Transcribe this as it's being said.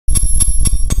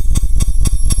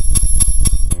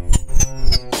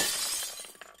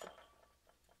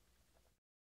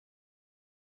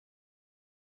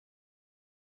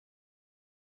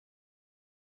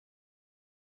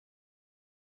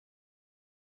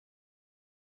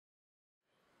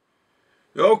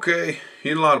Okay,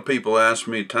 a lot of people ask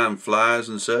me time flies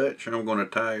and such. I'm going to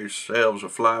tie yourselves a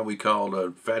fly we call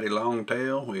a fatty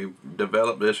longtail. We've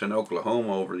developed this in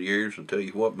Oklahoma over the years, and tell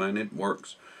you what, man, it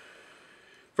works.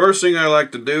 First thing I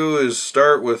like to do is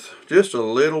start with just a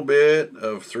little bit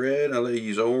of thread. I like to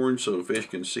use orange so the fish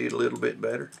can see it a little bit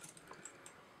better.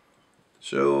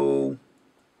 So,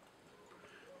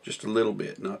 just a little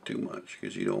bit, not too much,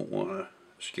 because you don't want to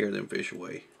scare them fish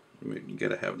away. I mean, you got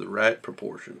to have the right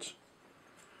proportions.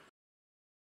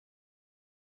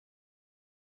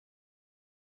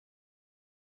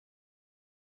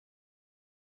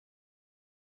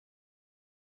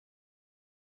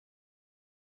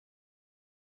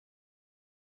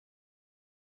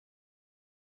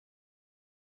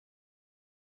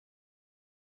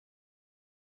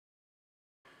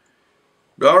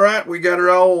 Alright, we got her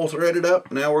all threaded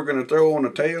up. Now we're going to throw on a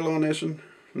tail on this one.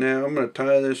 Now I'm going to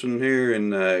tie this one here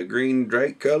in green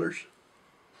drake colors,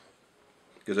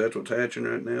 because that's what's hatching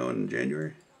right now in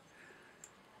January.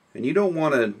 And you don't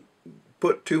want to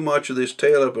put too much of this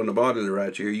tail up on the body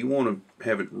right here. You want to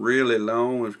have it really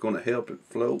long. It's going to help it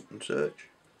float and such.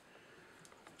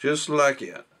 Just like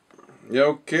that.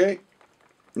 Okay.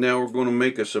 Now we're going to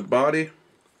make us a body.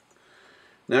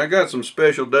 Now I got some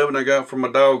special dubbing I got from my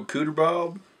dog Cooter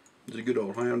Bob. He's a good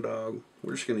old hound dog.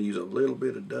 We're just going to use a little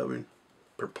bit of dubbing.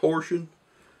 Proportion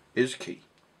is key.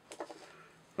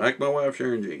 Like my wife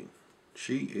Sharon Jean.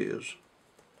 She is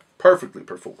perfectly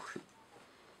proportioned.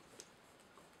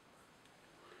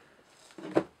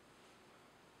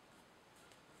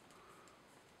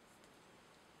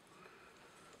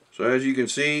 So as you can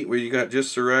see, we got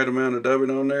just the right amount of dubbing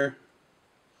on there.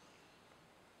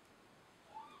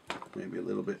 Maybe a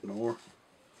little bit more.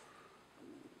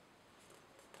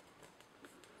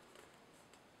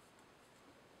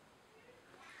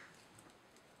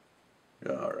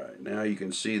 Alright, now you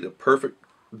can see the perfect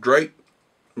drake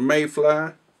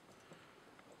mayfly.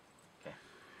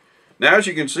 Now as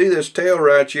you can see, this tail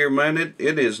right here, man,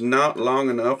 it is not long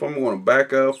enough. I'm going to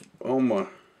back up on my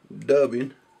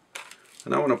dubbing,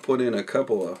 and I'm going to put in a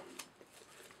couple of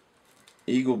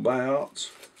eagle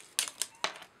bouts.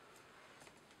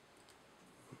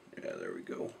 Yeah, there we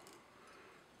go.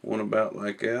 One about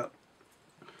like that.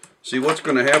 See, what's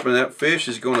going to happen, that fish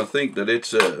is going to think that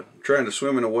it's trying to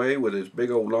swim away with his big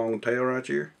old long tail right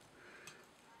here.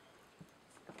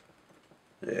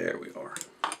 There we are.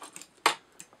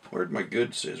 Where'd my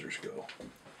good scissors go?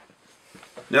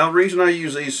 Now the reason I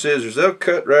use these scissors, they'll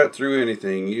cut right through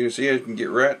anything. You see I can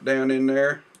get right down in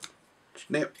there.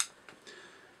 Snip.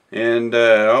 And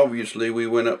obviously we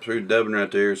went up through dubbing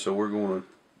right there, so we're going to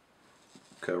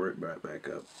cover it right back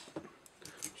up.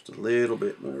 Just a little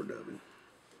bit more dubbing.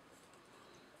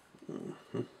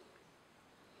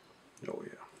 Oh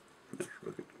yeah, that's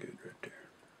looking good right there.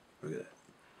 Look at that.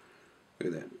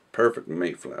 Look at that perfect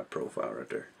mayfly profile right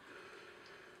there.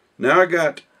 Now I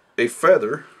got a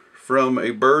feather from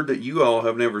a bird that you all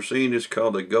have never seen. It's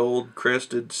called a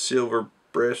gold-crested,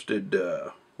 silver-breasted,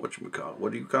 what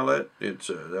do you call that? It's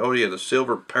oh yeah, the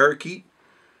silver parakeet.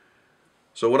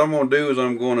 So what I'm going to do is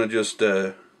I'm going to just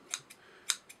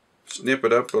snip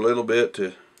it up a little bit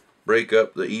to break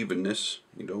up the evenness.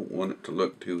 You don't want it to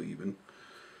look too even.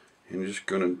 I'm just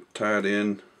going to tie it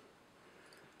in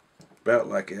about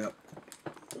like that.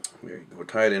 There you go.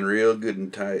 Tie it in real good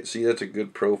and tight. See, that's a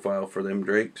good profile for them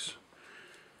drakes.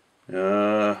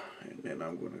 And then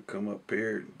I'm going to come up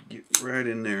here and get right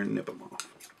in there and nip them off.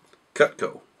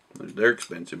 Cutco. They're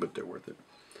expensive, but they're worth it.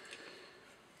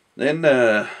 Then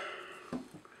the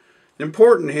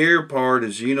important here part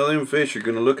is, you know, them fish are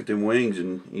going to look at them wings,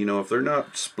 and, you know, if they're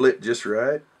not split just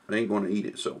right, they ain't going to eat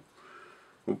it. So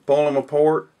we'll pull them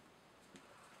apart.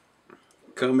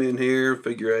 Come in here,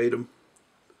 figure eight them.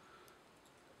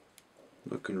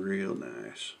 Looking real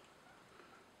nice.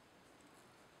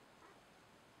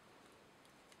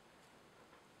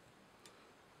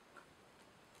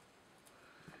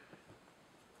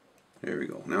 There we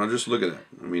go. Now just look at that.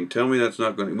 I mean, tell me that's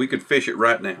not going to... We could fish it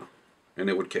right now, and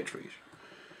it would catch fish.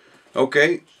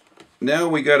 Okay, now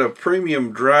we got a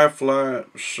premium dry fly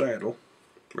saddle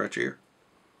right here.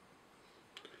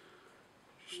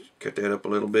 Just cut that up a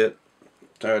little bit.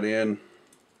 Tie it in.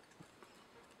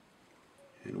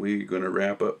 And we're going to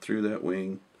wrap up through that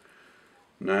wing.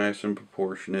 Nice and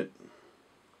proportionate.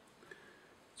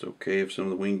 It's okay if some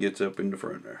of the wing gets up in the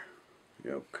front there.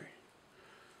 Yeah, okay.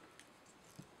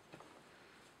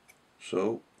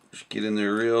 So, just get in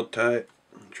there real tight.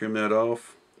 Trim that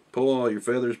off. Pull all your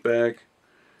feathers back.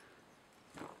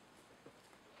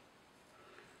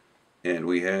 And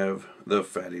we have the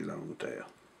fatty longtail.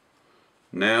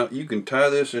 Now, you can tie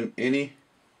this in any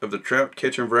of the trout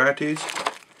catching varieties.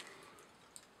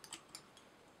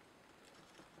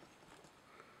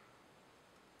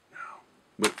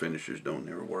 whip finishers don't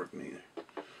never work neither.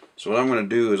 So what I'm going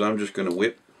to do is I'm just going to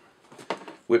whip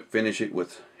finish it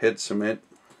with head cement.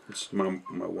 It's my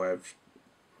wife's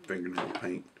fingernail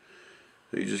paint.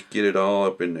 So you just get it all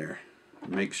up in there.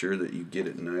 Make sure that you get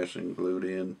it nice and glued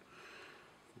in.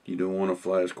 You don't want to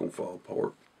fly, it's going to fall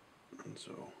apart. And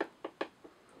so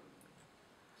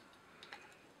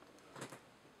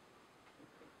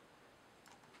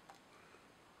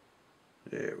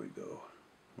there we go.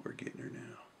 We're getting her now.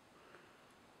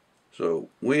 So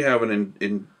we have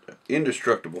an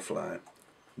indestructible fly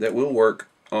that will work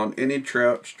on any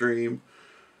trout stream.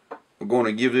 We're going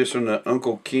to give this an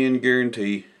Uncle Ken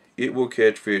guarantee. It will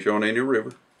catch fish on any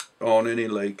river, on any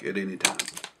lake, at any time.